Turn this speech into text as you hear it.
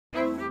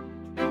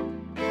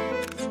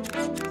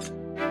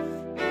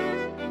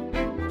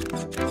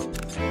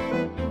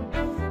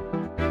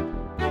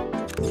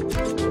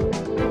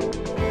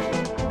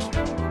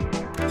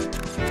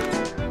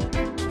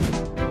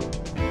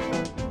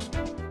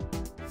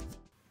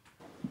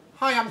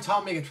Hi, I'm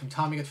Tom Miggott from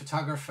Tom Miggott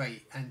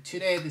Photography, and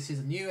today this is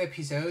a new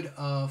episode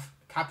of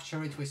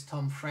Capture It with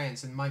Tom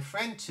Friends. And my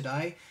friend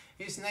today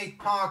is Nate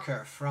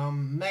Parker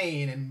from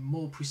Maine, and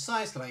more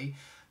precisely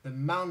the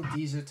Mount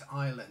Desert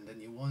Island. And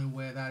you wonder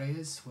where that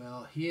is?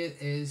 Well, here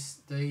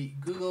is the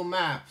Google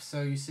map.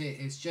 So you see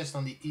it's just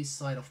on the east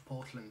side of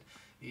Portland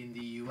in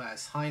the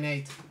US. Hi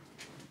Nate.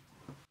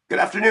 Good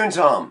afternoon,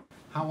 Tom.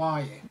 How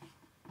are you?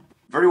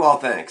 Very well,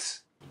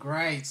 thanks.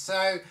 Great.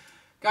 So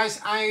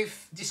guys,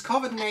 I've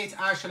discovered Nate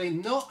actually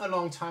not a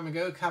long time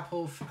ago, a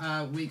couple of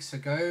weeks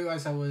ago,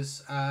 as I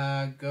was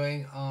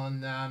going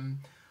on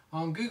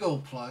Google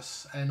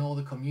Plus and all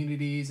the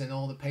communities and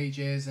all the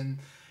pages, and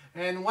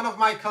one of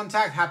my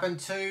contact happened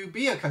to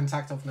be a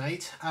contact of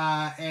Nate,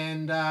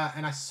 and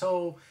I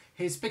saw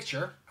his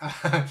picture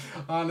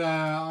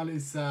on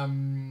his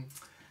on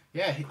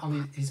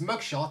his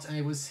mugshot, and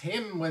it was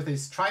him with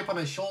his tripod on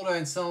his shoulder,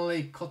 and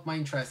suddenly caught my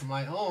interest. I'm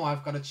like, oh,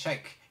 I've got to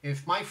check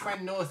if my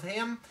friend knows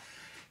him.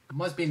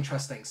 Must be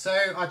interesting. So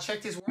I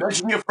checked his work.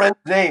 Mention your friend's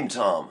name,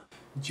 Tom.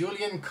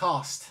 Julian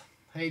Cost.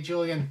 Hey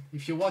Julian,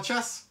 if you watch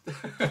us.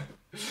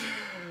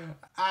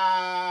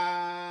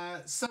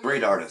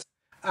 Great artist.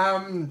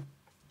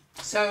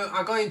 So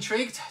I got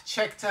intrigued,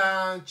 checked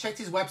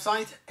his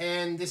website,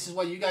 and this is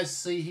what you guys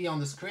see here on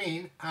the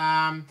screen.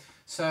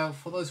 So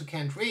for those who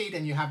can't read,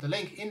 and you have the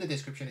link in the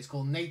description, it's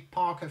called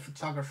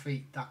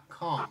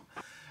nateparkerphotography.com.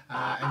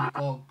 And you've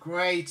got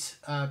great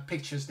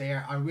pictures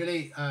there. I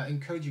really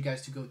encourage you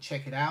guys to go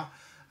check it out.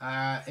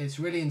 It's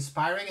really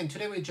inspiring, and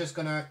today we're just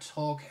gonna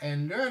talk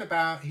and learn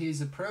about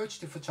his approach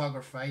to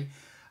photography.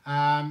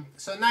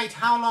 So Nate,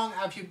 how long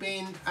have you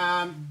been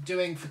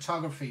doing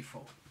photography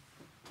for?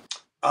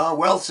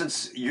 Well,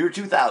 since year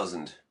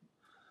 2000,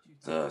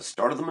 the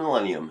start of the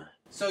millennium.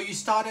 So you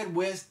started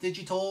with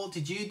digital.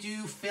 Did you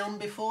do film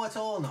before at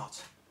all or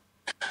not?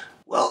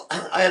 Well,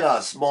 I had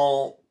a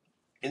small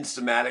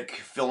Instamatic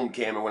film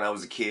camera when I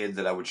was a kid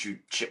that I would shoot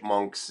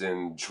chipmunks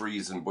and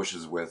trees and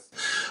bushes with.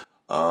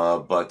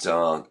 But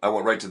I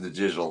went right to the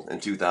digital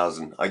in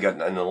 2000. I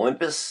got an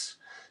Olympus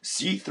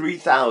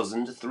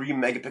C3000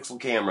 3-megapixel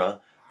camera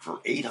for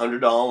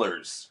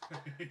 $800.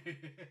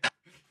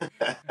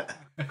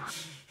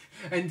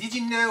 And did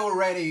you know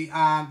already,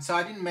 so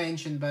I didn't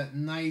mention, but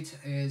Nate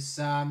is,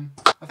 I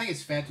think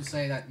it's fair to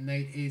say that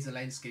Nate is a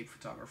landscape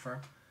photographer,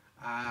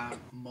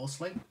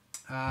 mostly.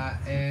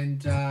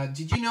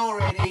 Did you know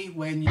already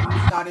when you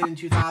started in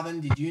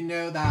 2000, did you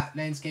know that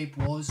landscape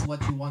was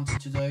what you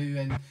wanted to do,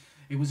 and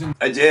it was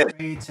I did.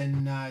 Great,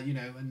 and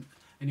and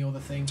any other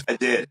things? I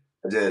did.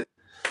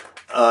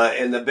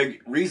 And the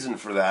big reason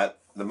for that,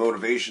 the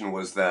motivation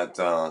was that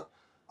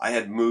I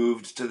had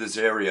moved to this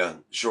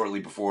area shortly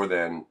before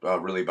then,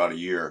 really about a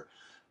year,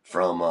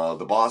 from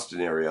the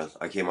Boston area.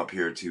 I came up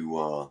here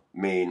to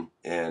Maine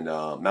and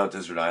Mount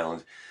Desert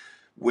Island,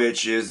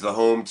 which is the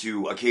home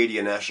to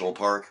Acadia National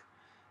Park.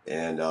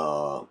 And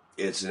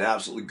it's an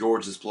absolutely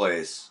gorgeous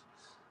place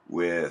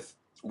with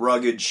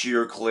rugged,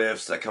 sheer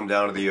cliffs that come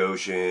down to the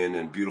ocean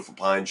and beautiful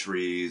pine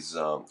trees.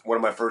 One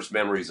of my first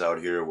memories out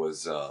here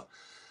was it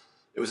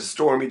was a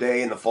stormy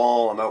day in the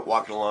fall. I'm out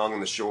walking along on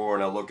the shore,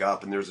 and I look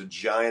up, and there's a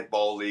giant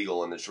bald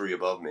eagle in the tree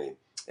above me.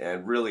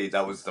 And really,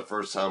 that was the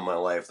first time in my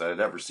life that I'd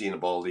ever seen a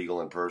bald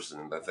eagle in person.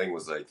 And that thing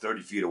was like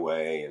 30 feet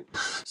away. And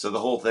so the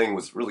whole thing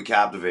was really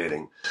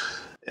captivating.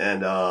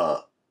 And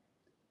I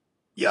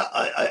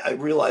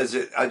realized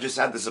it. I just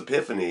had this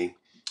epiphany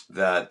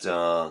that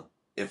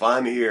if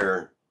I'm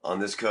here on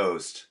this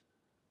coast,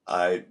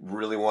 I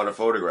really want to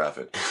photograph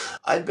it.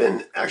 I'd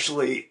been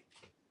actually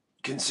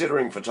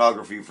considering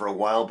photography for a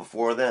while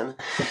before then.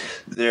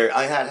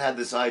 I had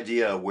this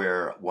idea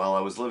where while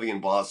I was living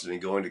in Boston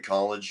and going to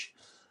college,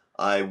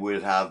 I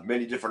would have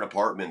many different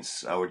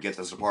apartments. I would get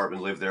this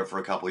apartment, live there for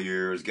a couple of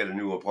years, get a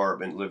new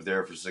apartment, live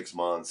there for 6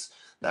 months,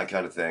 that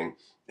kind of thing.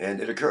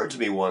 And it occurred to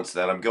me once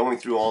that I'm going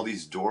through all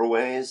these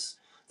doorways,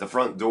 the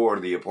front door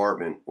to the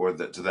apartment or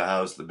to the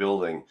house, the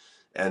building,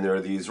 and there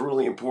are these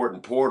really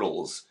important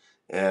portals.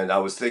 And I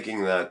was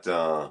thinking that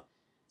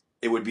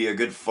it would be a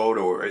good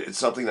photo. It's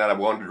something that I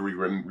wanted to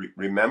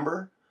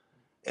remember.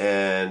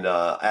 And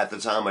at the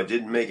time, I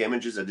didn't make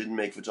images. I didn't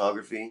make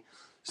photography.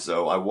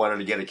 So I wanted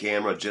to get a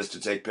camera just to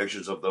take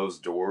pictures of those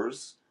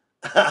doors.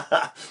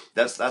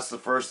 That's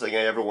the first thing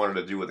I ever wanted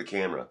to do with a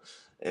camera.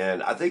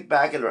 And I think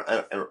back in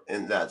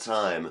that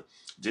time,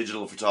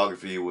 digital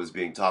photography was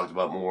being talked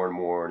about more and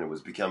more, and it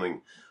was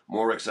becoming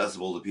more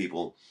accessible to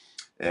people.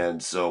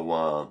 And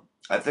so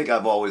I think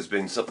I've always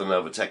been something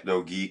of a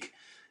techno geek,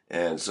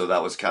 and so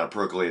that was kind of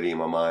percolating in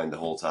my mind the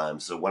whole time.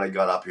 So when I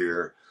got up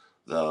here,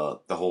 the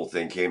whole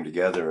thing came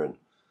together, and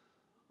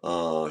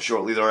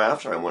shortly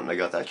thereafter, I went and I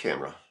got that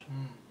camera.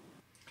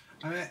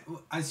 I mean,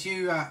 as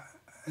you're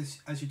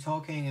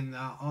talking, and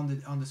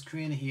on the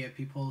screen here,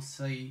 people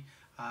see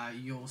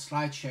your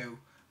slideshow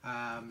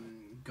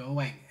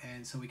going,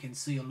 and so we can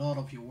see a lot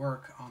of your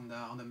work on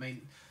the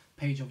main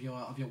page of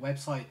your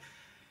website.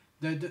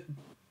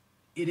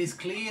 It is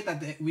clear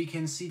that we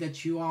can see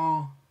that you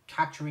are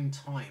capturing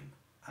time.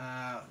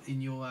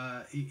 in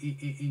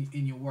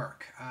your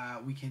work.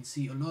 We can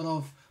see a lot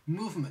of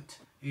movement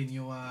in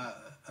your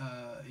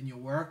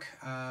work.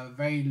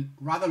 Very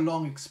rather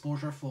long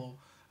exposure for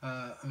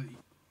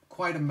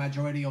quite a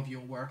majority of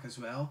your work as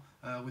well,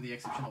 with the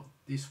exception of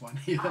this one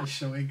here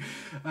showing.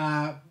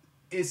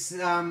 It's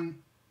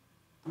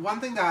one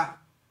thing that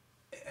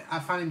I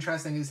find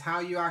interesting is how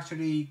you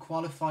actually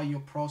qualify your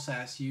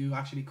process. You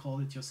actually call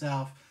it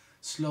yourself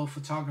slow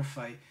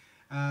photography,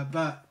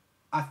 but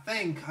I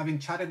think, having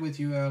chatted with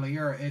you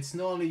earlier, it's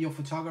not only your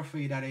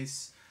photography that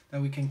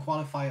we can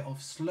qualify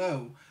of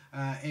slow.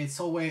 It's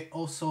always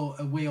also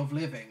a way of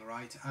living,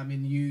 right? I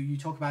mean, you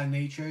talk about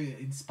nature. It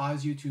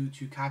inspires you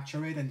to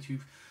capture it and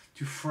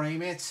to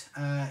frame it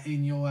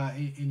in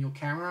your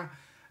camera,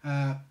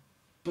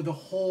 but the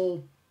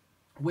whole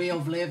way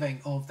of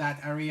living of that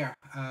area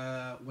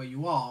where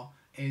you are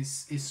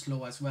is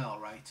slow as well,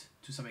 right?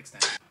 To some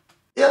extent.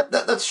 Yeah,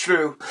 that's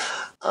true.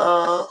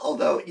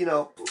 Although, you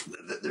know,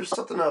 there's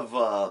something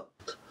of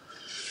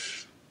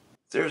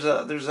there's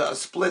a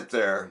split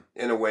there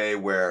in a way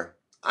where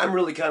I'm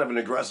really kind of an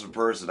aggressive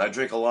person. I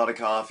drink a lot of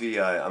coffee.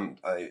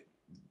 I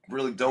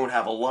really don't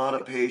have a lot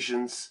of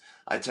patience.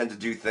 I tend to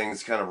do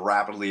things kind of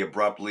rapidly,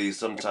 abruptly.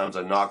 Sometimes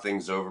I knock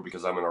things over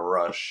because I'm in a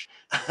rush.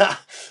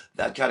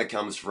 That kind of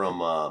comes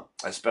from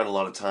I spent a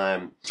lot of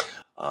time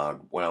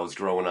when I was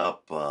growing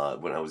up,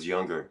 when I was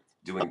younger,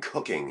 doing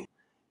cooking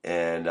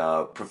and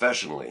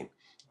professionally,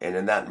 and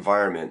in that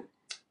environment,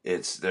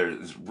 there's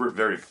a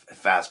very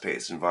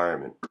fast-paced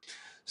environment.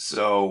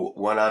 So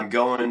when I'm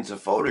going to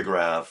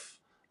photograph,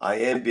 I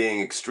am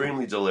being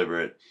extremely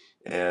deliberate,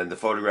 and the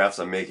photographs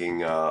I'm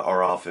making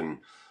are often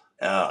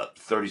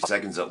 30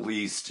 seconds at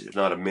least, if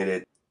not a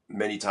minute,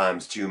 many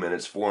times 2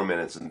 minutes, 4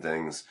 minutes, and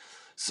things.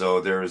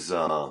 So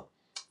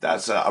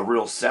that's a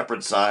real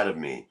separate side of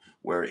me,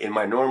 where in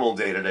my normal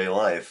day-to-day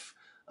life,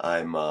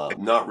 I'm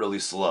not really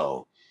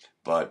slow,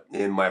 but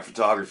in my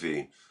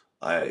photography,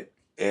 I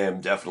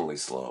am definitely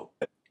slow.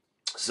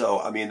 So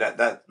I mean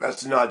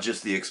that's not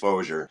just the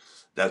exposure.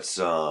 That's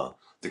the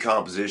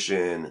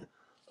composition.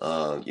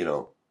 You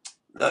know,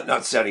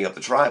 not setting up the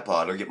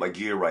tripod. I'll get my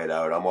gear right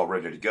out. I'm all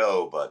ready to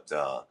go. But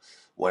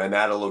when I'm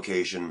at a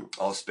location,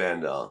 I'll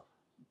spend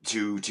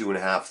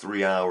 2.5,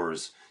 3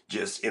 hours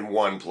just in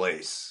one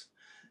place,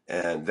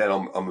 and then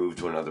I'll move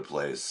to another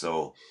place.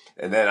 So,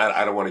 and then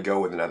I don't want to go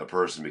with another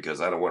person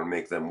because I don't want to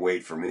make them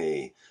wait for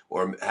me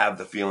or have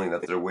the feeling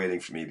that they're waiting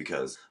for me,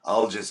 because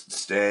I'll just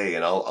stay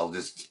and I'll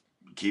just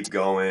keep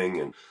going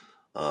and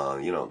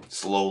you know,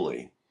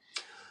 slowly.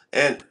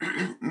 And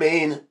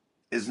Maine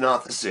is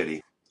not the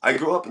city. I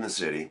grew up in the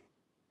city,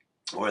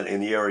 or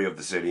in the area of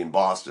the city in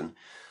Boston,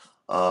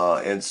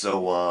 and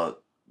so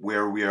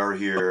where we are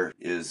here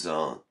is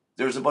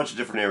there's a bunch of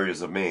different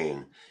areas of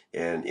Maine.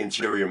 And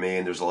interior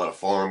Maine, there's a lot of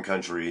farm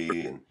country,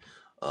 and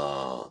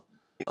uh,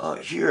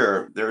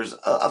 here there's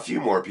a few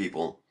more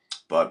people,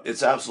 but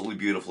it's absolutely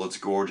beautiful. It's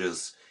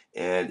gorgeous,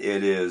 and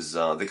it is.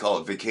 They call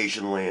it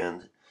vacation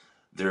land.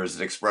 There's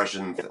an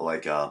expression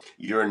like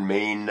 "You're in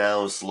Maine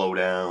now, slow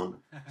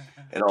down,"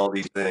 and all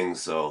these things.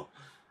 So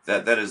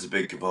that is a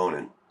big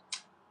component.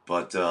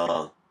 But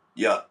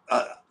yeah,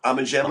 I'm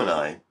a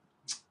Gemini,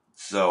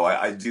 so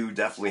I do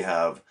definitely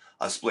have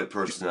a split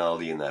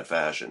personality in that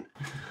fashion.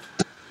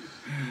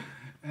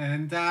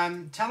 And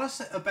tell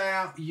us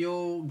about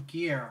your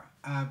gear,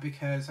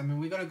 because I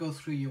mean we're gonna go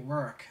through your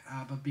work,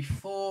 but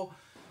before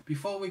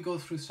we go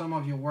through some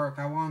of your work,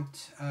 I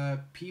want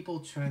people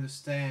to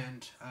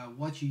understand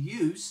what you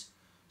use,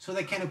 so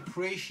they can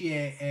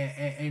appreciate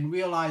and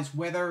realize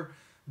whether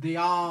they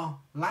are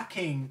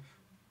lacking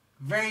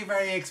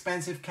very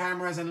expensive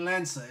cameras and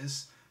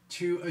lenses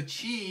to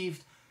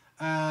achieve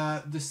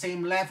the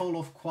same level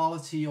of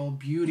quality or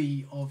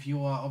beauty of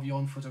your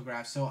own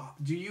photographs. So,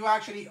 do you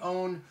actually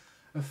own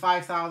a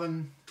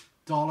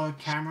 $5,000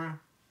 camera?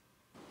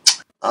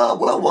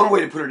 Well, one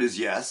way to put it is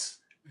yes.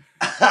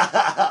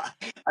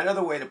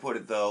 Another way to put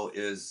it though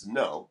is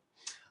no.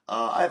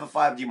 I have a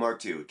 5D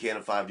Mark II, a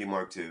Canon 5D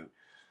Mark II.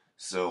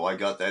 So I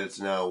got that.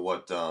 It's now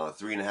what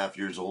 3.5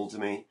 years old to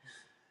me.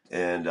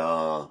 And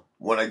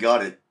when I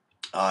got it,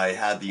 I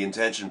had the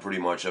intention pretty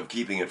much of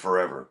keeping it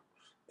forever,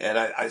 and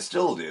I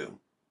still do.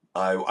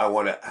 I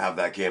want to have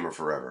that camera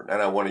forever,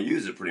 and I want to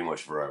use it pretty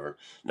much forever.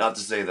 Not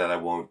to say that I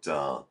won't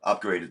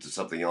upgrade it to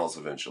something else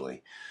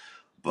eventually,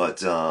 but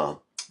the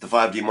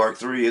 5D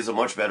Mark III is a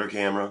much better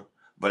camera,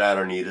 but I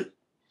don't need it.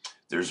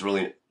 There's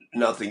really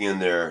nothing in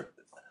there.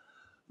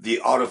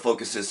 The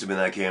autofocus system in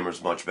that camera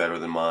is much better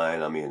than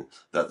mine. I mean,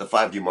 the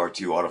 5D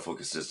Mark II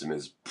autofocus system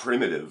is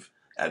primitive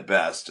at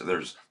best.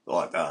 There's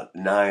like 9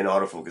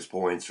 autofocus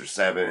points or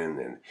 7,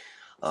 and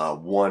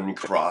one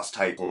cross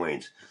tight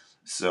point.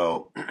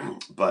 So,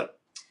 but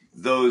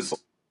those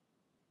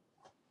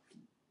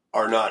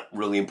are not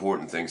really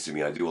important things to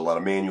me. I do a lot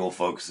of manual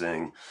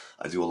focusing.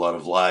 I do a lot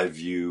of live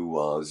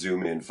view,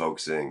 zoom in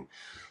focusing.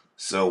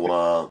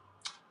 So,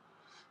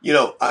 you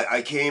know,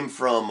 I came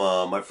from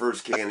my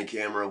first Canon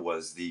camera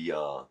was the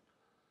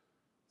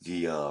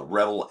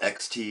Rebel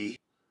XT,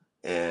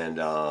 and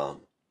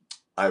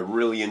I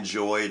really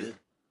enjoyed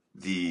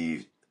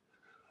the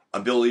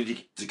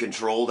ability to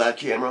control that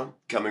camera,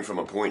 coming from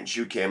a point and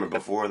shoot camera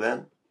before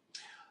then.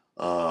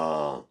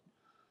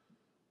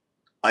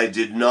 I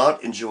did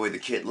not enjoy the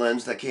kit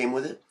lens that came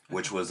with it,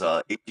 which was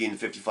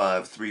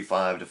 1855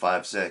 3.5 to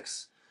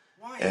 5.6.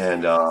 Why? It's a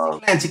And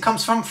fantastic lens. It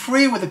comes from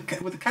free with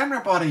a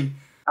camera body.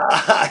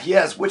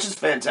 yes, which is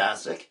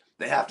fantastic.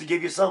 They have to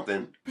give you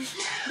something.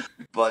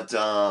 But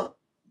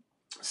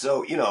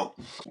so, you know,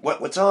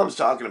 what Tom's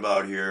talking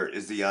about here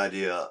is the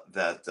idea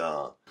that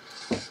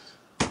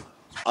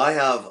I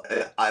have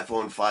an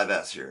iPhone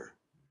 5S here,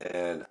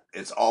 and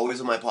it's always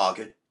in my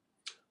pocket.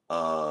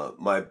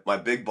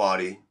 My big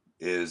body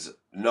is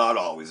not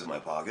always in my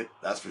pocket,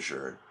 that's for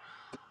sure.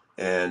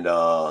 And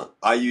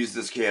I use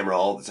this camera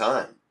all the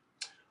time.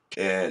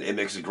 And it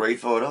makes a great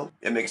photo.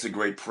 It makes a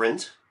great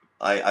print.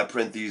 I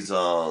print these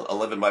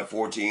 11 by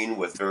 14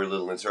 with very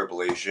little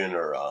interpolation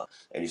or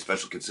any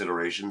special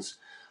considerations.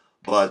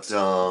 But,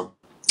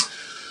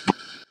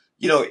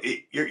 you know,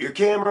 your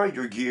camera,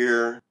 your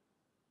gear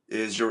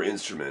is your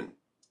instrument.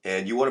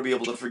 And you want to be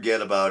able to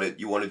forget about it.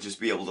 You want to just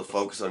be able to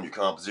focus on your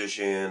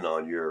composition,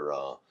 on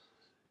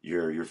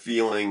your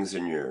feelings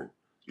and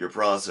your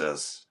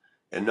process,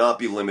 and not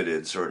be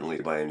limited, certainly,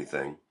 by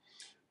anything.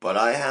 But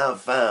I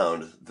have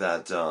found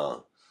that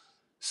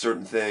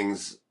certain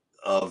things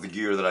of the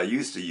gear that I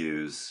used to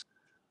use,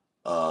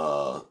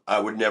 I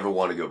would never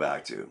want to go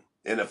back to.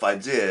 And if I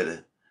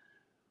did,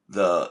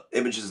 the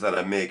images that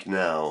I make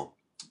now,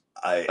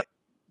 I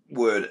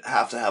would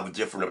have to have a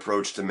different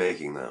approach to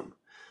making them.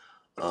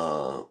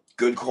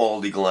 Good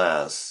quality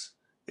glass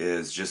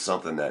is just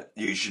something that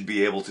you should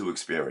be able to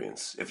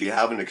experience. If you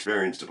haven't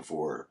experienced it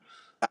before,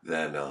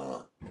 then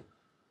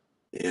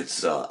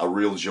it's a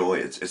real joy.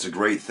 It's a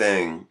great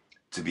thing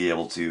to be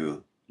able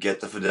to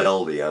get the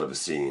fidelity out of a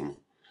scene,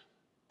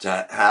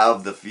 to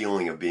have the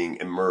feeling of being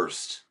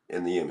immersed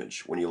in the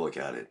image when you look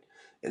at it,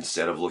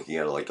 instead of looking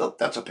at it like, oh,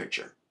 that's a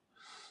picture.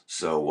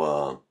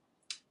 So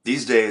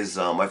these days,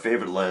 my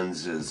favorite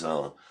lens is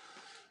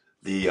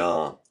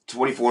the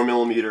 24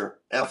 millimeter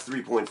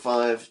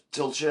f3.5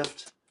 tilt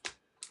shift,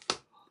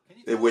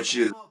 which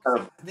is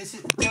this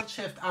is tilt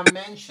shift. I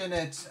mentioned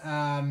it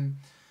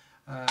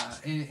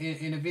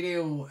in a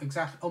video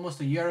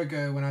almost a year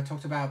ago when I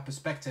talked about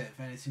perspective,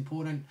 and it's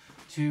important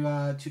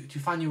to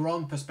find your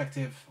own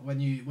perspective when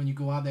you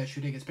go out there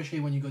shooting, especially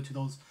when you go to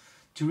those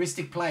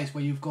touristic places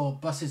where you've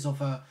got buses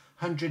of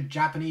 100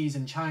 Japanese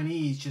and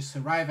Chinese just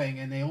arriving,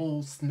 and they're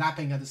all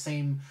snapping at the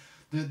same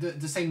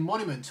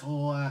monument,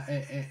 or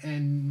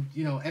and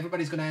you know,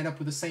 everybody's going to end up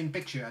with the same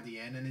picture at the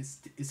end, and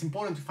it's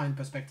important to find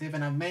perspective.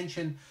 And I've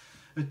mentioned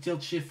the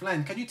tilt shift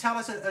lens. Can you tell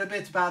us a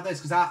bit about this?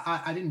 Because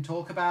I didn't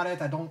talk about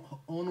it. I don't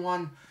own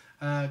one.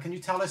 Can you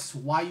tell us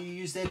why you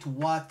used it,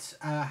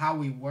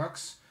 how it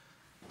works?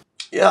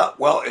 Yeah,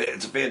 well,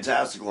 it's a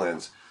fantastic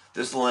lens.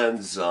 This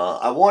lens,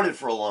 I wanted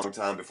for a long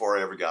time before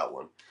I ever got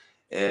one.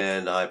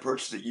 And I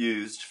purchased it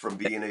used from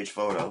B&H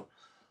Photo.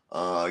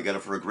 I got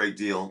it for a great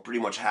deal, pretty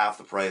much half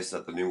the price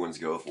that the new ones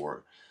go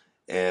for.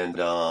 And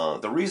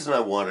the reason I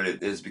wanted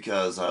it is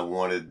because I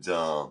wanted,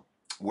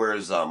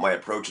 whereas my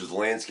approach is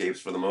landscapes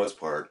for the most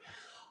part,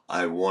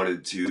 I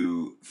wanted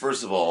to,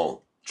 first of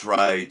all,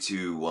 try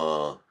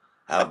to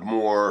have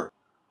more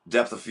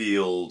depth of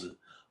field,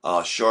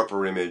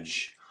 sharper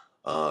image,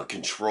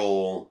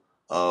 control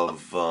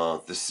of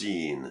the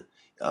scene.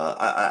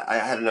 I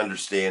had an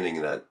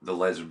understanding that the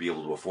lens would be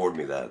able to afford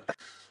me that.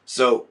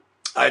 So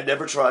I'd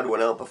never tried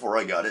one out before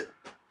I got it.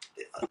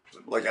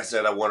 Like I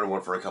said, I wanted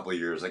one for a couple of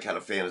years. I kind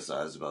of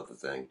fantasized about the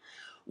thing.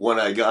 When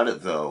I got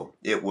it, though,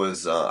 it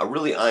was a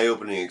really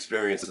eye-opening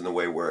experience in the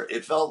way where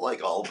it felt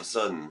like all of a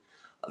sudden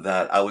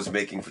that I was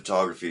making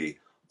photography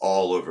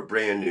all over,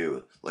 brand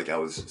new, like I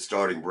was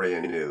starting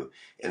brand new,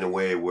 in a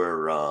way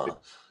where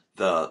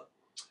the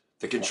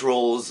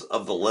controls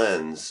of the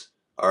lens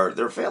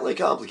they're fairly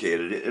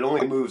complicated. It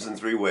only moves in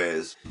three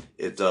ways.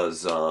 It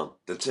does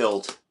the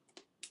tilt,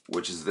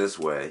 which is this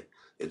way.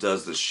 It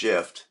does the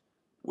shift,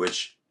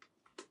 which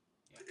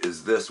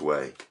is this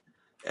way.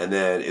 And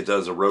then it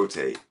does a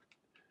rotate,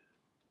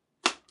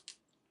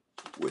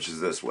 which is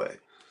this way.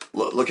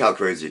 Look how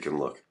crazy it can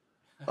look.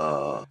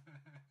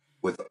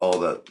 With all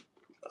that,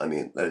 I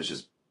mean, that is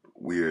just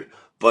weird.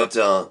 But,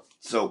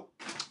 so,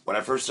 when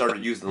I first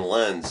started using the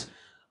lens,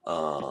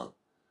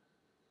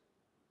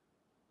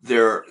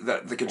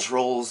 the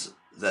controls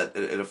that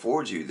it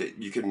affords you, that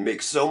you can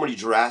make so many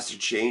drastic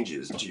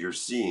changes to your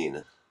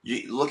scene.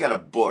 You look at a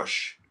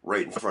bush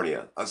right in front of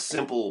you, a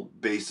simple,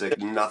 basic,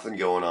 nothing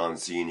going on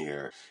scene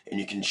here, and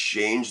you can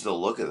change the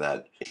look of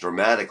that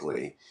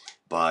dramatically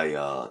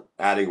by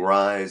adding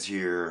rise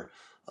here,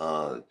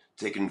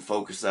 taking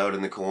focus out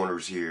in the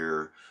corners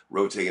here,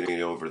 rotating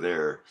it over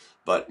there.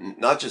 But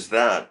not just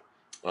that,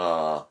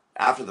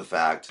 after the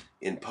fact,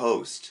 in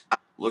post,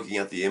 looking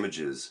at the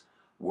images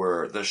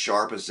were the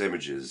sharpest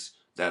images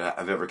that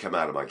have ever come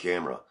out of my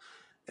camera.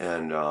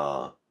 And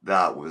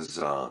that was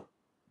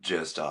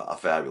just a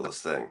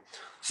fabulous thing.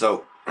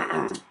 So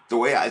the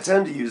way I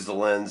tend to use the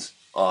lens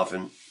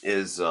often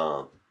is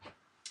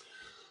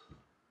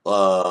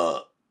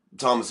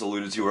Thomas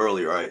alluded to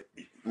earlier, I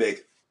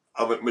make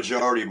a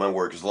majority of my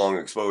work is long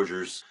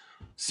exposures,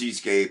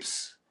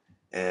 seascapes,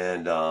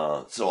 and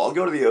so I'll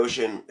go to the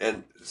ocean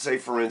and say,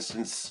 for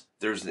instance,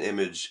 there's an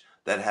image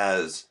that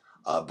has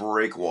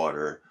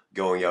breakwater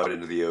going out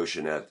into the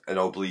ocean at an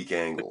oblique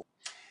angle.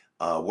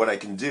 What I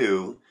can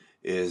do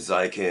is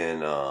I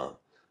can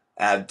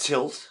add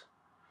tilt,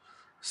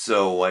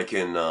 so I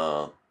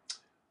can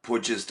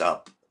put just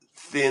a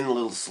thin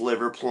little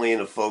sliver plane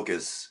of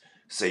focus,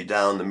 say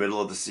down the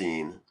middle of the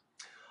scene,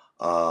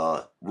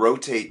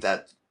 rotate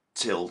that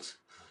tilt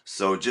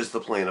so just the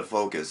plane of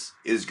focus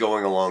is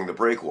going along the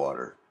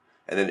breakwater,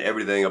 and then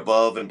everything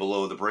above and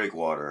below the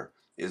breakwater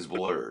is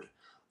blurred.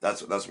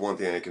 That's one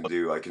thing I can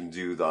do. I can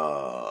do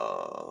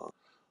the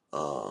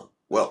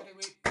well.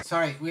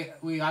 Sorry,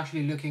 we're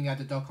actually looking at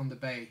the dock on the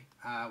bay,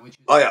 which is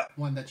Oh yeah,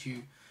 one that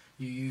you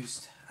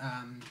used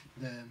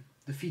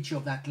the feature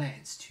of that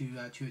lens to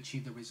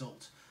achieve the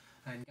result.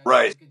 And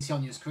right. you can see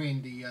on your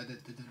screen the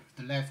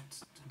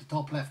left, the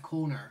top left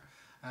corner.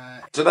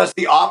 So that's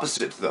the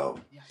opposite though,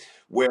 Yeah.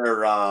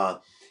 where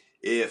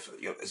if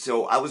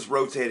so I was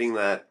rotating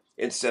that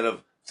instead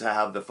of to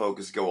have the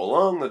focus go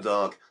along the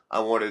dock, I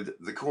wanted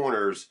the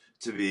corners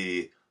to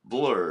be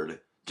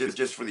blurred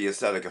just for the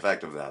aesthetic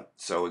effect of that.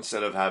 So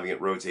instead of having it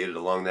rotated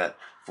along that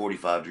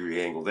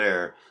 45-degree angle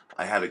there,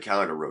 I had it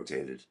counter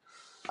rotated.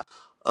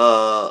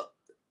 Uh,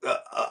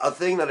 a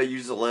thing that I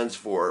use the lens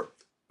for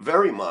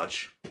very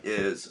much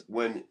is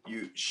when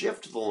you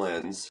shift the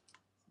lens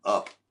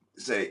up,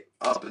 say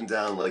up and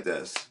down like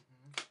this,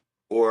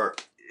 or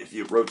if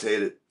you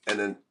rotate it and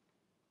then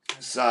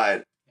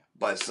side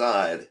by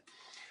side,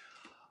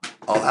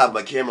 I'll have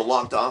my camera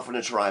locked off on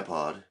a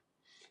tripod,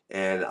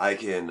 and I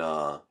can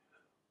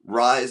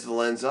rise the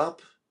lens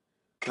up,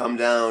 come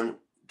down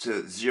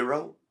to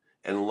 0,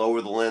 and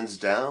lower the lens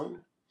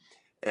down,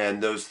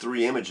 and those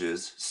three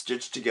images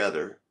stitched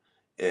together,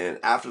 and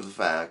after the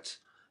fact,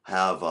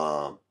 have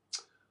a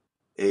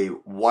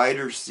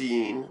wider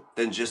scene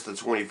than just the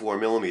 24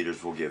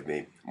 millimeters will give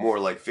me, more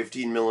like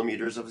 15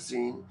 millimeters of a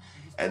scene,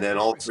 and then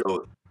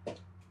also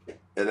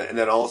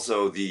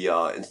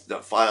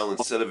the file,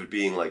 instead of it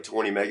being like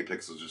 20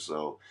 megapixels or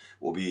so,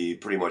 will be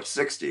pretty much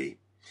 60.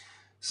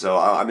 So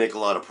I make a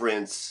lot of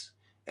prints,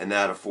 and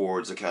that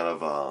affords a kind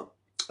of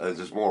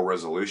there's more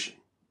resolution,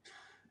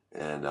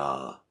 and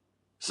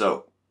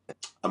so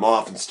I'm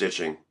often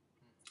stitching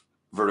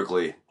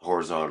vertically,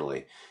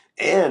 horizontally,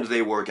 and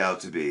they work out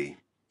to be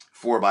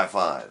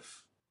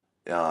 4:5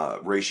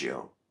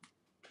 ratio.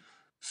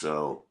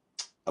 So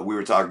we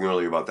were talking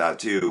earlier about that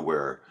too,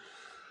 where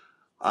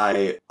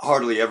I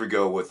hardly ever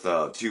go with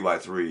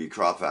 2:3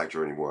 crop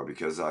factor anymore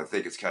because I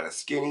think it's kind of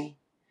skinny,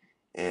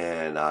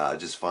 and I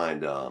just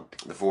find the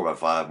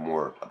 4:5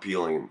 more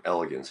appealing and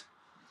elegant.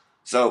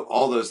 So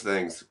all those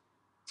things,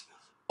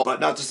 but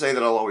not to say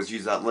that I'll always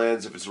use that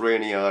lens if it's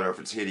raining out or if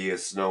it's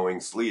hideous, snowing,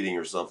 sleeting,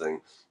 or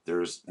something.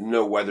 There's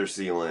no weather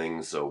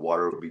sealing, so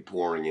water will be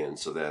pouring in.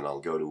 So then I'll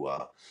go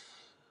to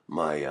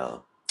my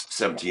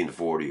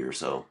 17-40 or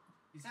so.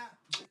 Is that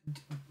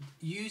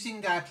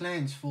using that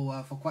lens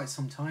for quite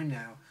some time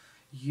now?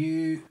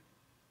 You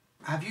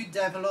have you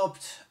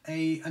developed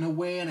an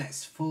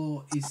awareness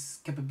for its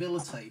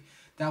capability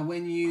that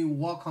when you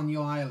walk on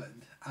your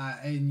island,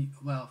 and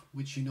well,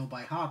 which you know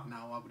by heart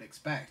now, I would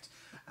expect,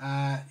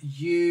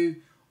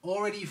 you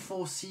already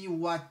foresee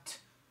what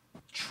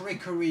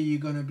trickery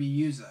you're going to be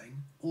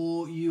using,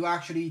 or you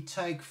actually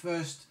take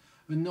first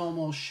a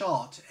normal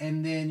shot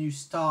and then you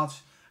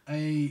start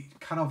a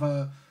kind of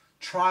a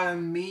try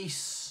and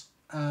miss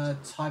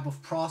type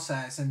of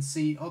process and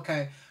see,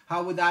 okay,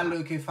 how would that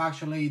look if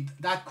actually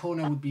that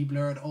corner would be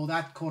blurred, or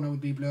that corner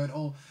would be blurred,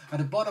 or at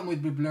the bottom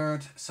would be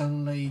blurred,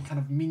 suddenly kind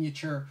of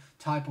miniature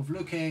type of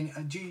looking.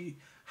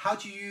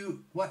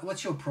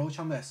 What's your approach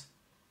on this?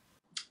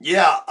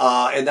 Yeah,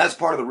 and that's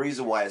part of the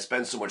reason why I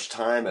spend so much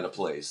time at a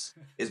place,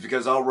 is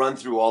because I'll run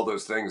through all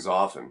those things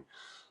often.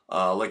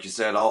 Like you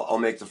said, I'll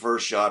make the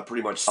first shot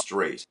pretty much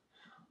straight,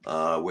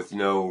 with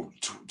no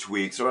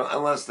tweaks, or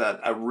unless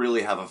that I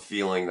really have a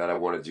feeling that I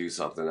want to do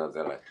something,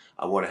 that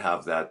I want to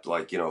have that,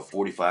 like,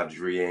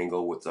 45-degree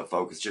angle with the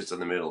focus just in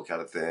the middle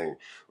kind of thing,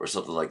 or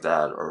something like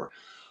that,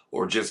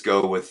 or just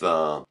go with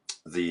the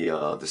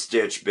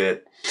stitch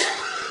bit.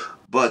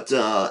 But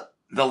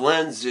the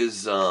lens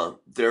is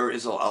there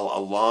is a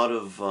lot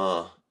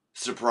of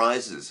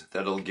surprises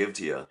that it'll give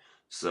to you.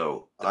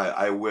 So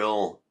I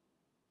will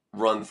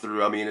run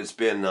through. I mean, it's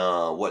been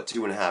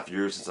 2.5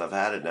 years since I've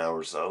had it now,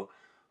 or so,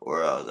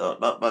 or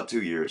about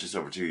 2 years, just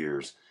over 2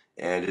 years,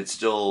 and it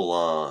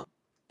still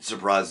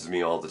surprises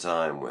me all the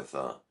time with.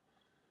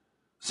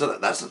 So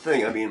that's the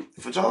thing. I mean,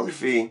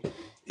 photography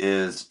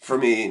is, for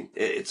me,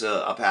 it's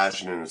a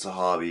passion, and it's a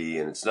hobby,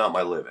 and it's not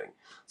my living.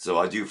 So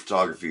I do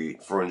photography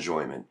for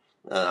enjoyment.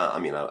 I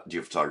mean, I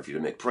do photography to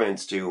make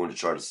prints too, and to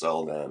try to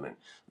sell them, and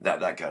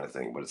that kind of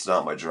thing. But it's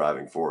not my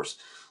driving force.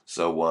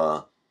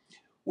 So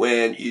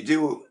when you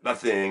do a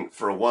thing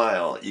for a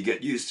while, you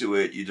get used to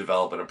it. You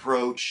develop an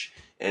approach,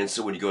 and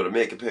so when you go to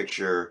make a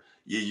picture,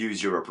 you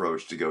use your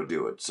approach to go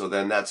do it. So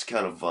then that's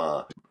kind of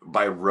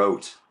by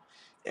rote.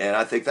 and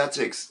I think that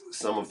takes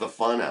some of the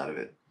fun out of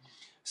it.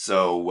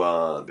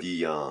 So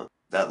the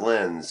that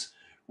lens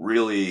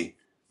really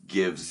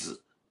gives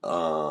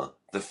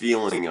the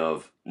feeling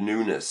of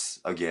newness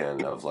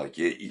again, of like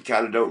you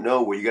kind of don't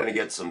know what you're gonna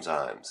get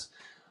sometimes,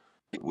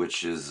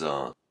 which is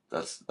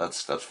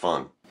that's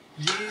fun.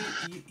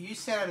 You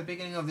said at the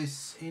beginning of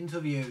this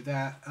interview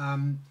that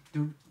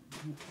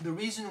the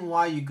reason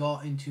why you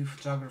got into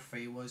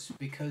photography was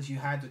because you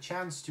had the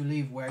chance to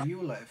live where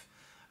you live,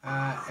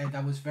 and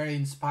that was very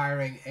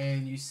inspiring.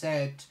 And you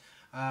said,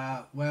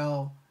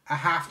 "Well, I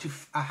have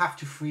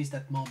to freeze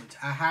that moment.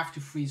 I have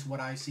to freeze what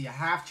I see. I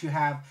have to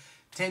have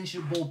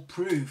tangible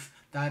proof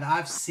that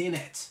I've seen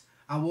it.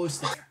 I was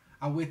there.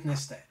 I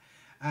witnessed it."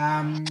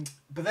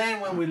 But then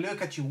when we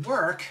look at your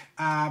work,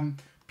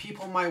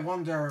 people might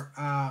wonder,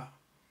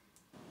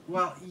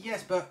 well,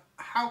 yes, but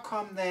how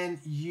come then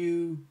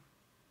you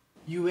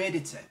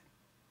edit it?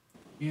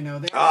 You know,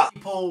 there are Ah,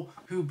 people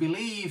who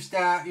believes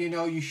that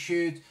you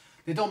should.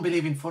 They don't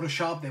believe in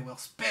Photoshop. They will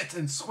spit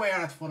and swear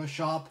at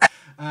Photoshop,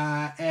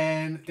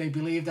 and they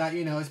believe that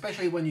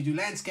especially when you do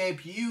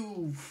landscape,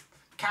 you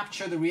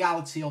capture the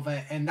reality of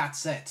it, and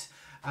that's it.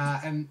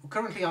 And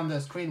currently on the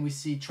screen we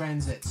see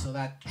transit, so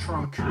that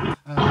trunk,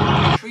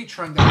 tree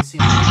trunk that we see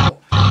on the floor,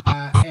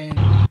 and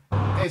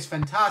it's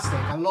fantastic.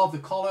 I love the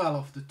color, I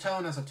love the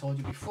tone, as I told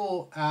you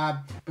before.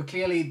 But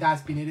clearly,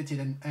 that's been edited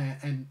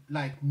and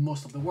like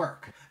most of the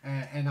work,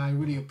 and I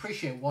really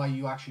appreciate why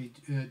you actually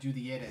do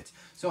the edit.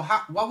 So,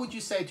 what would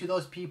you say to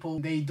those people?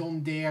 They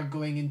don't dare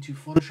going into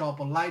Photoshop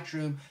or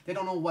Lightroom. They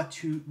don't know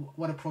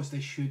what approach they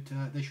should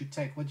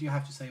take. What do you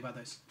have to say about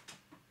this?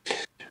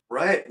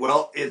 right.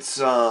 Well, it's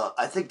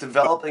I think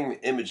developing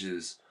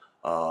images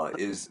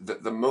is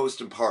the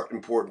most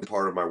important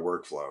part of my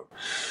workflow.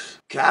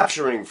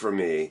 Capturing for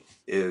me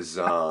is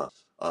uh,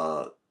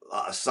 a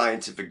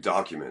scientific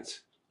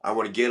document. I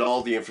want to get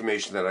all the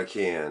information that I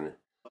can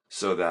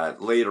so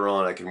that later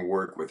on I can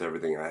work with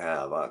everything I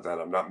have, that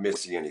I'm not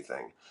missing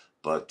anything.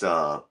 But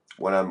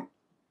when I'm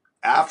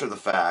after the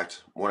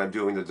fact, when I'm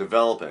doing the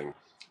developing,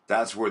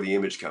 that's where the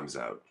image comes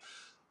out.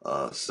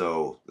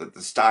 So the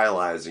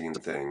stylizing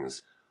and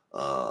things,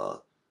 uh,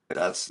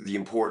 that's the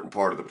important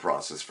part of the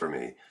process for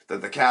me.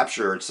 The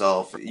capture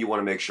itself, you want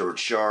to make sure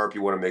it's sharp.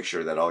 You want to make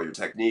sure that all your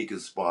technique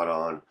is spot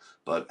on.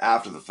 But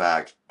after the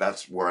fact,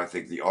 that's where I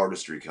think the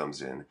artistry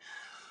comes in.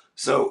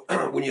 So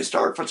when you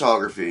start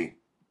photography,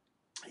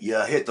 you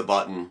hit the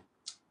button.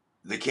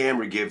 The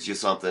camera gives you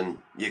something.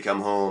 You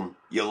come home.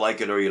 You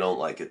like it or you don't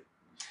like it.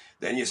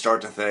 Then you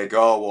start to think,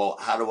 oh, well,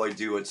 how do I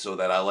do it so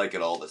that I like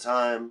it all the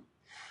time?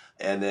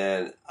 And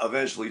then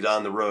eventually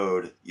down the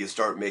road, you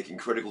start making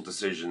critical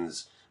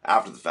decisions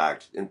after the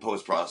fact in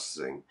post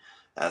processing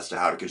as to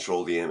how to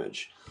control the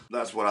image.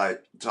 That's what I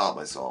taught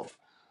myself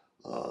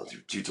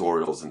through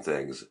tutorials and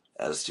things.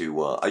 As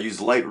to, I use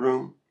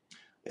Lightroom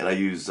and I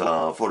use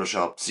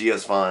Photoshop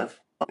CS5,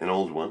 an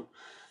old one,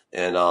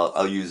 and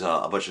I'll use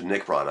a bunch of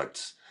Nick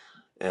products.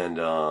 And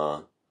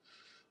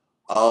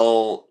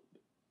I'll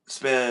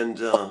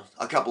spend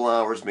a couple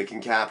hours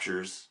making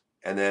captures,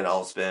 and then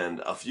I'll spend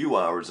a few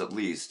hours at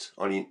least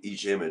on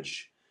each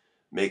image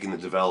making the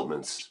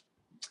developments.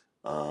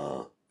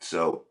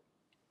 So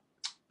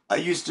I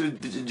used to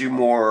do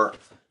more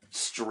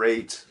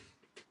straight,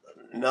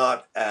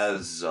 not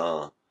as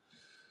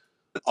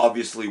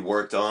obviously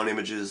worked on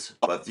images,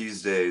 but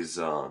these days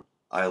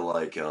I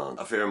like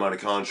a fair amount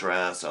of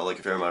contrast. I like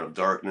a fair amount of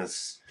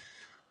darkness.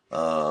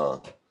 Uh,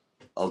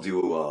 I'll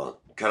do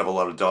kind of a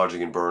lot of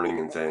dodging and burning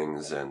and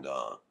things, and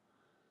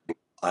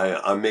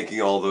I'm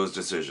making all those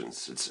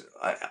decisions.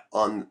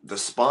 On the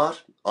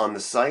spot, on the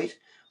site.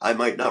 I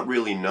might not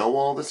really know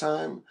all the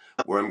time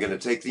where I'm going to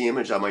take the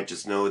image. I might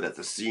just know that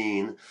the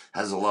scene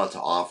has a lot to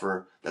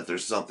offer, that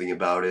there's something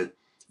about it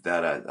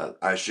that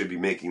I should be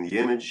making the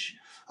image.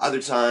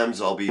 Other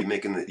times I'll be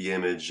making the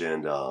image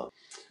and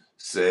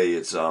say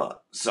it's a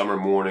summer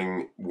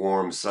morning,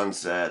 warm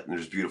sunset, and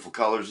there's beautiful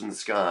colors in the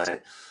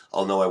sky.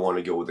 I'll know I want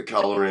to go with the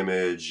color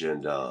image,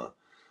 and I'll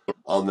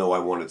know I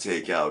want to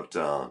take out,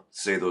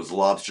 say, those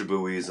lobster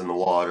buoys in the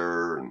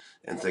water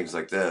and things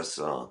like this.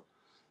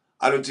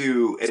 I don't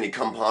do any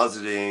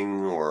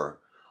compositing or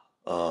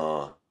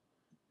uh,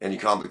 any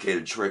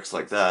complicated tricks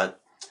like that,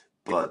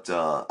 but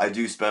I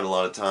do spend a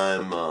lot of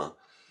time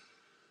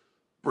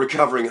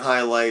recovering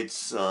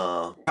highlights,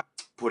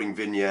 putting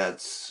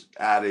vignettes,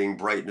 adding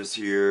brightness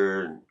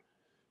here,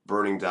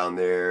 burning down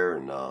there,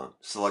 and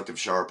selective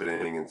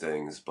sharpening and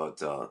things.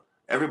 But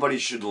everybody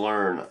should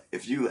learn,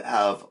 if you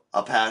have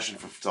a passion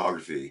for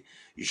photography,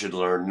 you should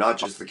learn not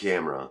just the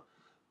camera,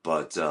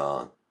 but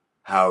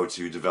how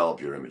to develop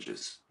your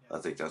images. I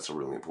think that's a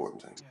really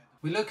important thing.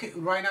 We look at,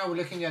 right now. We're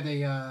looking at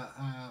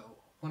a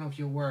one of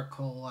your work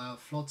called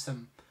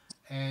Flotsam,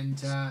 and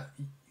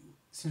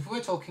since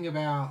we're talking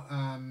about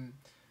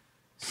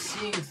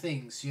seeing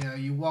things,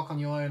 you walk on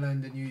your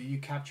island and you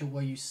capture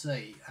what you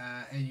see,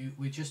 and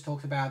we just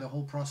talked about the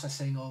whole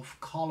processing of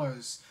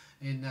colors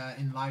in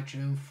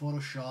Lightroom,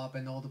 Photoshop,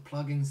 and all the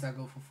plugins that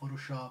go for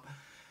Photoshop.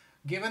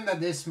 given that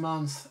this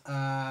month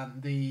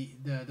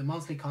the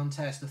monthly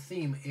contest, the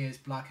theme is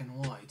black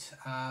and white,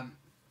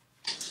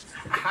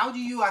 how do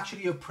you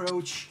actually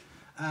approach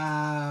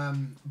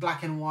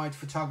black and white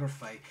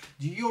photography?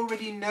 Do you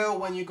already know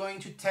when you're going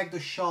to take the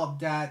shot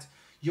that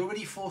you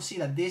already foresee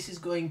that this is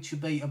going to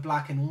be a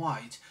black and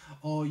white,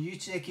 or you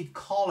take it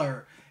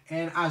color?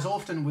 And as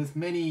often with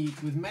many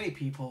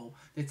people,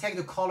 they take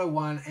the color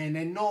one and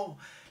they're not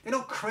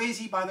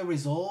crazy by the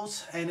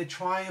results, and they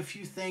try a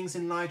few things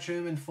in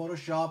Lightroom and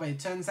Photoshop, and it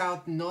turns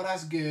out not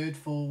as good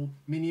for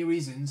many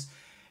reasons.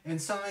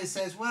 And somebody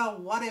says, well,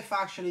 what if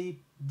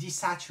actually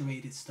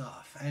desaturated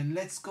stuff, and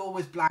let's go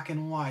with black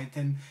and white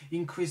and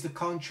increase the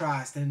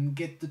contrast and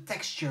get the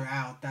texture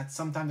out that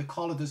sometimes the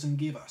color doesn't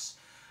give us.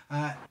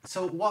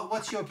 So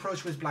what's your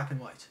approach with black and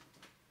white?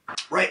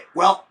 Right.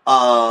 Well,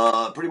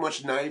 pretty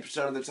much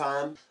 90% of the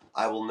time,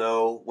 I will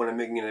know when I'm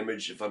making an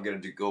image if I'm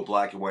going to go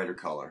black and white or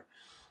color.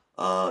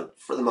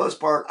 For the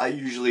most part, I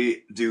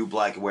usually do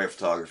black and white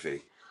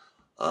photography.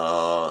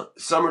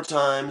 Summer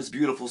times,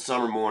 beautiful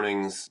summer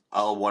mornings,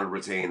 I'll want to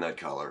retain that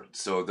color.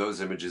 So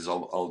those images,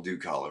 I'll do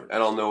color,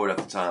 and I'll know it at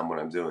the time when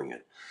I'm doing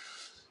it.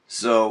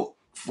 So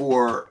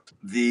for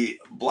the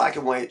black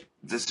and white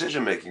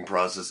decision-making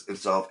process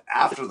itself,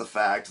 after the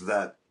fact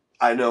that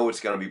I know it's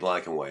going to be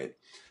black and white,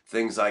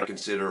 things I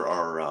consider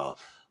are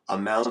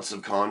amounts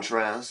of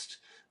contrast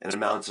and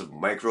amounts of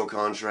micro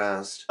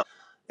contrast,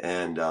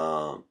 and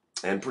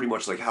pretty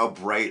much like how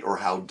bright or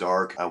how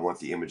dark I want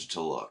the image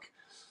to look.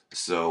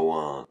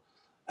 So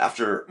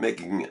after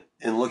making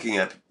and looking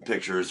at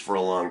pictures for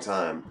a long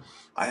time,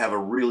 I have a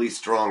really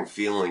strong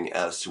feeling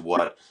as to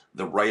what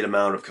the right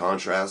amount of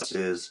contrast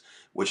is,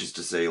 which is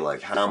to say,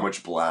 like, how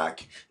much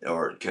black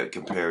or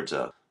compared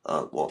to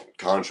well,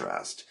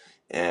 contrast.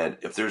 And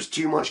if there's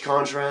too much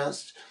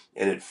contrast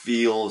and it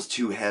feels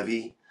too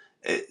heavy,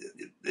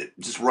 it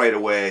just right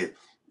away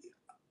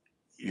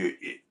you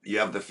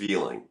have the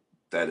feeling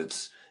that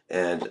it's.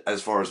 And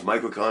as far as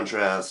micro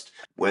contrast,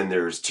 when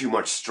there's too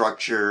much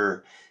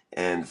structure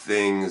and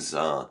things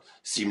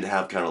seem to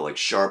have kind of like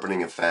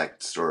sharpening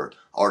effects or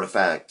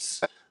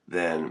artifacts,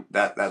 then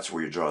that's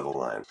where you draw the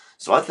line.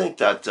 So I think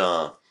that,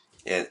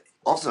 and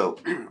also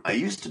I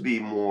used to be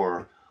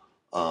more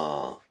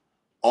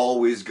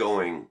always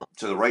going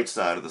to the right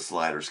side of the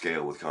slider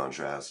scale with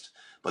contrast,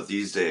 but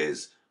these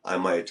days I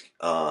might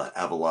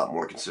have a lot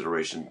more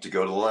consideration to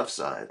go to the left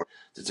side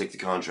to take the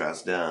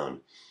contrast down,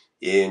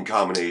 in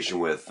combination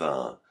with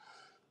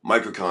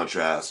micro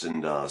contrast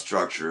and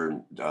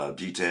structure,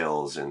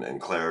 details,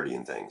 and clarity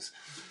and things.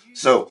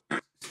 So,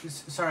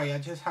 Sorry, I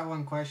just have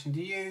one question.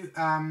 Do you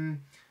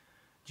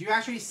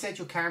actually set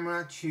your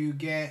camera to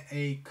get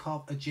a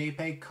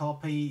JPEG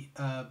copy,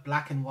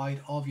 black and white,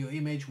 of your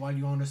image while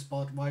you're on the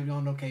spot, while you're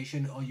on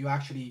location, or you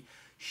actually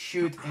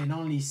shoot and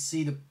only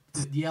see the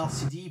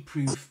LCD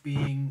proof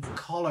being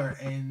color,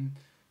 and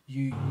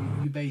you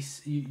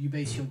base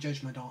your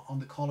judgment on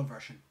the color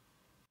version?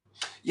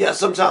 yeah,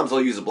 sometimes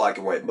I'll use a black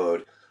and white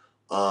mode.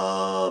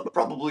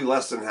 Probably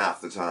less than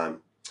half the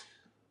time.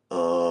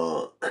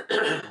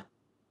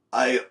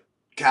 I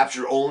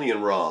capture only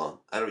in RAW.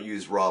 I don't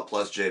use RAW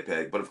plus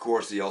JPEG, but of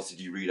course the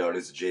LCD readout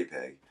is a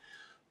JPEG.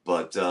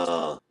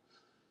 But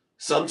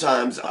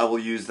sometimes I will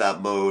use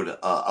that mode,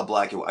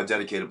 a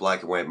dedicated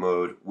black and white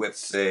mode with,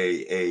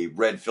 say, a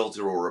red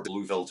filter or a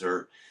blue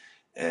filter,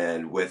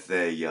 and with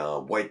a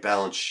white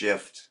balance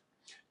shift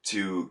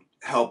to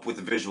help with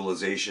the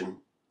visualization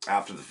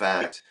after the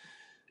fact.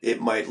 It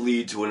might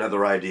lead to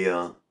another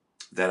idea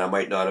that I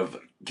might not have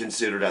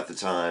considered at the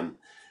time,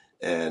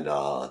 and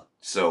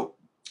so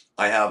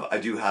I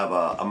do have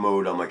a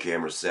mode on my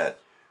camera set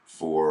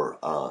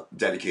for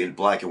dedicated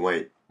black and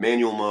white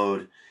manual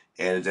mode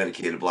and a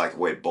dedicated black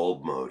and white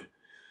bulb mode.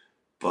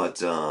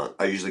 But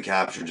I usually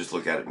capture and just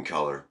look at it in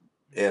color.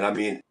 And I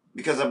mean,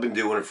 because I've been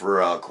doing it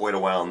for quite a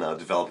while now,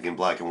 developing in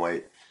black and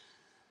white,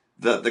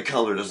 the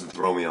color doesn't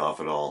throw me off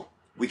at all.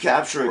 We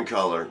capture in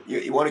color.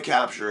 You want to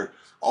capture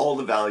all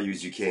the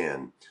values you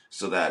can,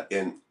 so that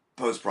in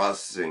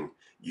post-processing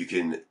you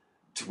can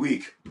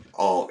tweak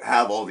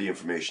have all the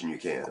information you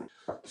can.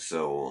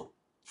 So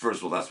first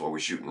of all, that's why we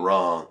shoot in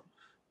RAW,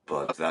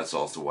 but that's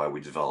also why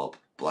we develop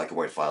black and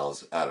white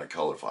files out of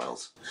color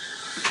files.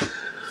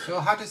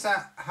 So how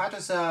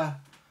does a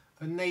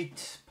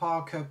Nate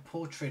Parker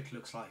portrait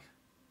looks like?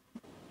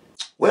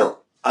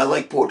 Well, I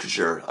like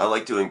portraiture. I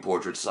like doing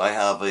portraits. I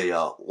have a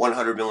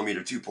 100mm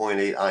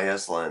 2.8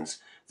 IS lens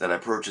that I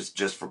purchased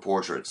just for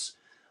portraits.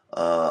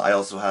 I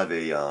also have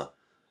a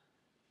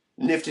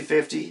Nifty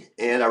 50,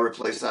 and I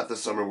replaced that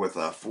this summer with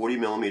a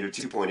 40mm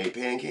 2.8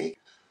 Pancake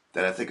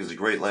that I think is a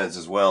great lens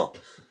as well.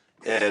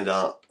 And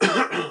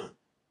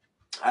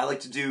I like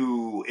to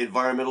do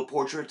environmental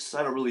portraits.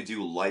 I don't really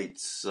do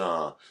lights,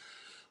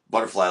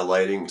 butterfly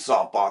lighting,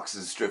 soft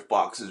boxes, strip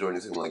boxes, or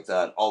anything like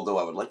that, although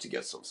I would like to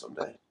get some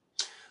someday.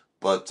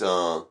 But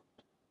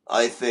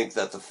I think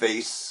that the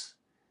face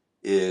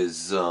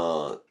is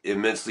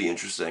immensely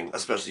interesting,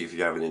 especially if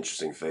you have an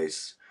interesting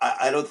face.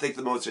 I don't think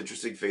the most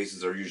interesting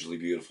faces are usually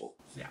beautiful.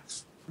 Yeah.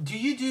 Do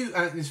you do?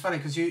 It's funny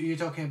because you're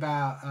talking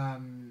about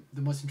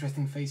the most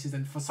interesting faces,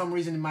 and for some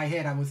reason in my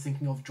head I was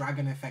thinking of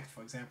dragon effect,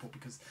 for example,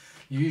 because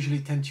you usually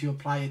tend to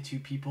apply it to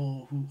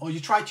people who, or you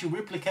try to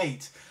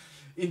replicate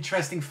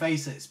interesting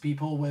faces,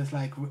 people with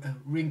like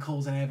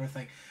wrinkles and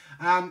everything.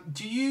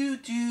 Do you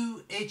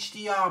do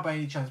HDR by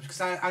any chance?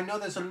 Because I know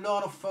there's a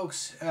lot of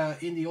folks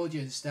in the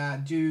audience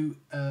that do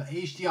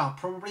HDR,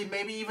 probably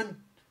maybe even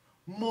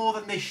more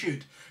than they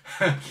should.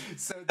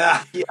 So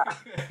Yeah,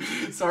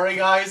 sorry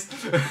guys.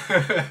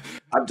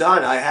 I've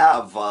done. I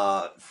have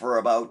for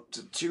about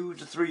 2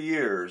 to 3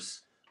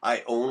 years.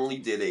 I only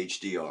did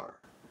HDR.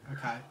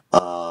 Okay.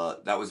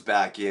 That was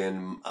back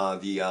in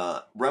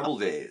the Rebel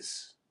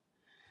days,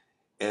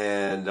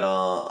 and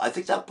I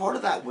think that part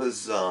of that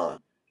was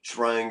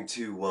trying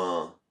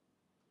to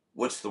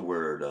what's the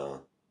word?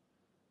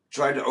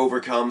 Trying to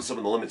overcome some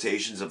of the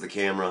limitations of the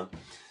camera.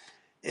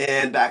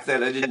 And back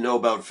then, I didn't know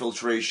about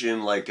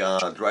filtration, like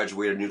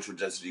graduated neutral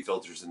density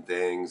filters and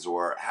things,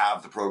 or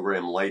have the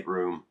program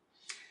Lightroom.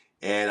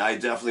 And I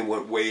definitely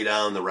went way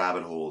down the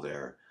rabbit hole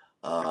there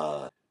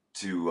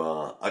to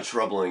a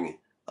troubling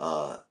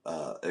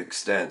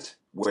extent,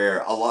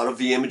 where a lot of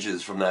the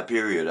images from that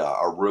period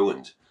are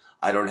ruined.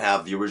 I don't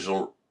have the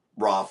original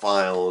raw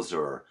files,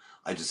 or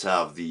I just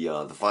have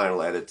the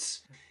final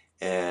edits,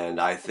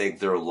 and I think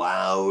they're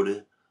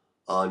loud,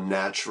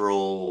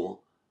 unnatural,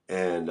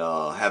 and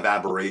have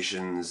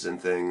aberrations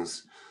and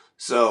things.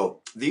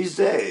 So these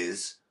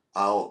days,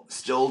 I'll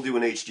still do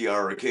an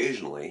HDR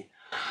occasionally,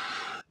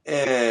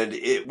 and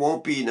it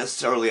won't be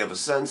necessarily of a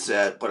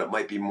sunset, but it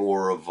might be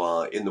more of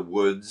in the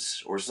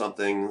woods or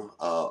something,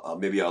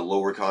 maybe a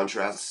lower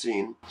contrast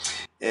scene.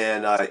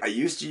 And I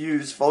used to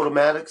use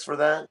Photomatics for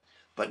that,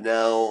 but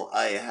now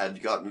I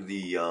had gotten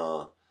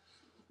the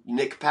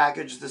Nick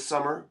package this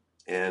summer,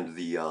 and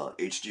the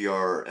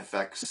HDR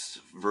FX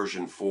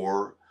version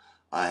 4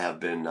 I have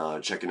been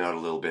checking out a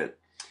little bit.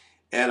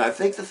 And I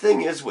think the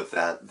thing is with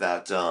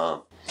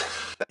that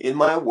in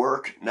my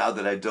work, now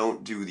that I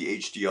don't do the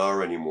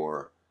HDR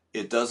anymore,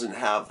 it doesn't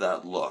have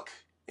that look.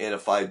 And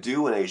if I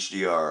do an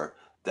HDR,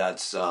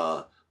 that's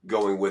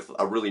going with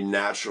a really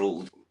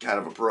natural kind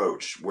of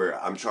approach, where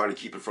I'm trying to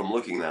keep it from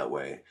looking that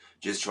way,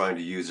 just trying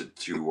to use it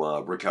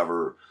to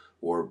recover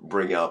or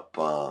bring up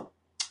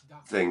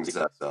things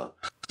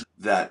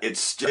that it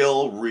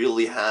still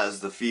really has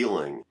the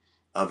feeling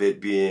of it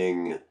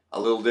being a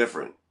little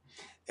different.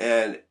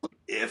 And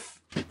if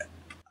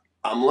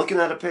I'm looking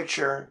at a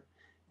picture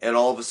and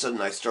all of a sudden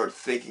I start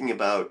thinking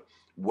about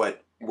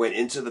what went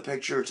into the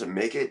picture to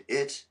make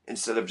it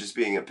instead of just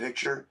being a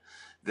picture,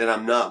 then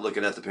I'm not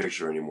looking at the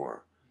picture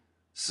anymore.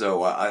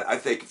 So I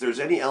think if there's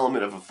any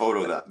element of a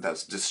photo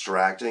that's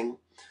distracting,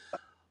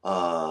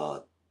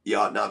 you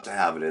ought not to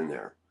have it in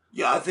there.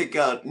 Yeah, I think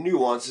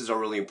nuances are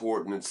really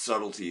important, and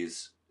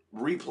subtleties.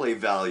 Replay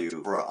value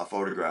for a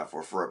photograph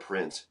or for a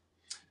print.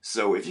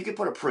 So if you could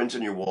put a print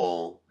on your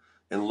wall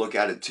and look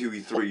at it 2 or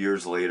 3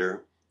 years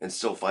later and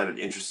still find it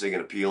interesting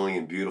and appealing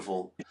and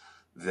beautiful,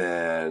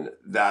 then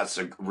that's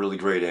a really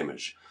great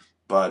image.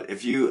 But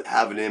if you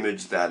have an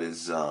image that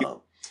is,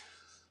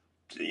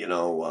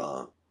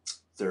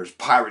 there's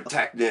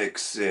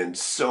pyrotechnics and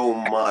so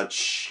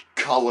much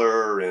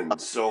color and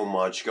so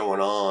much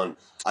going on,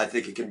 I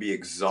think it can be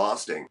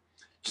exhausting.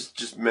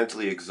 Just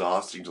mentally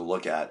exhausting to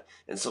look at,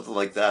 and something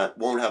like that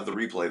won't have the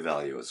replay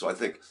value. So I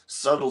think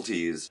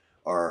subtleties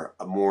are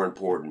more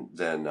important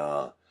than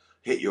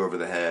hit you over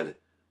the head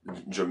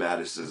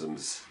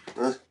dramaticisms.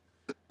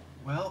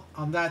 Well,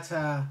 on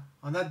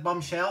that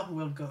bombshell,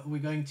 we're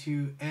going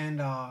to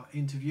end our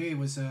interview. It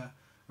was a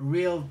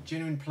real,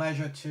 genuine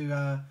pleasure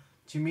to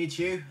meet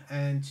you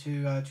and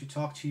to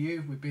talk to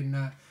you. We've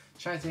been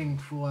chatting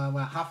for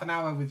half an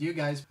hour with you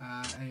guys.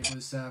 It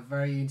was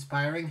very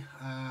inspiring.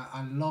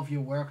 I love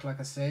your work, like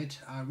I said.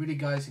 I really,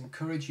 guys,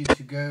 encourage you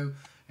to go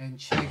and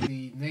check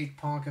the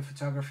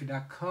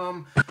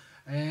NateParkerPhotography.com.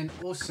 And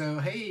also,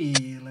 hey,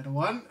 little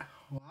one.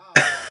 Wow,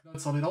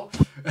 not so little.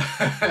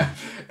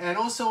 And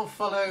also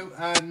follow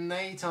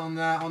Nate on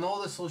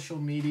all the social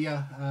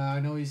media.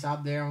 I know he's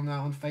out there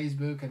on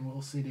Facebook, and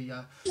we'll see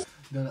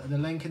the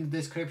link in the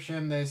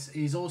description.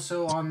 He's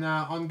also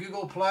on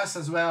Google Plus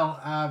as well.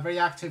 Very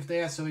active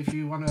there. So if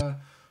you want to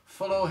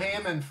follow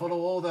him and follow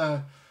all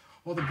the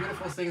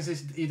beautiful things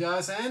he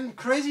does, and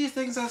crazy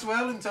things as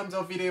well in terms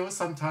of videos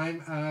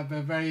sometimes,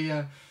 but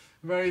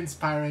very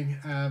inspiring,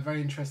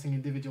 very interesting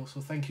individual. So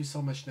thank you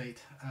so much,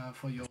 Nate,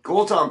 for your...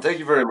 Cool, Tom. Thank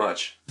you very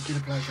much. It's been a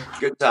pleasure.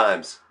 Good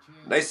times.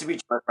 Cheers. Nice to meet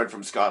you, my friend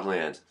from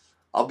Scotland.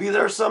 I'll be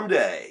there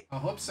someday. I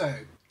hope so.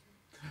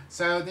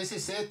 So this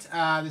is it.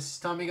 This is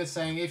Tom Eager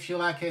saying, if you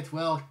like it,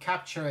 well,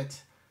 capture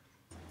it.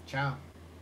 Ciao.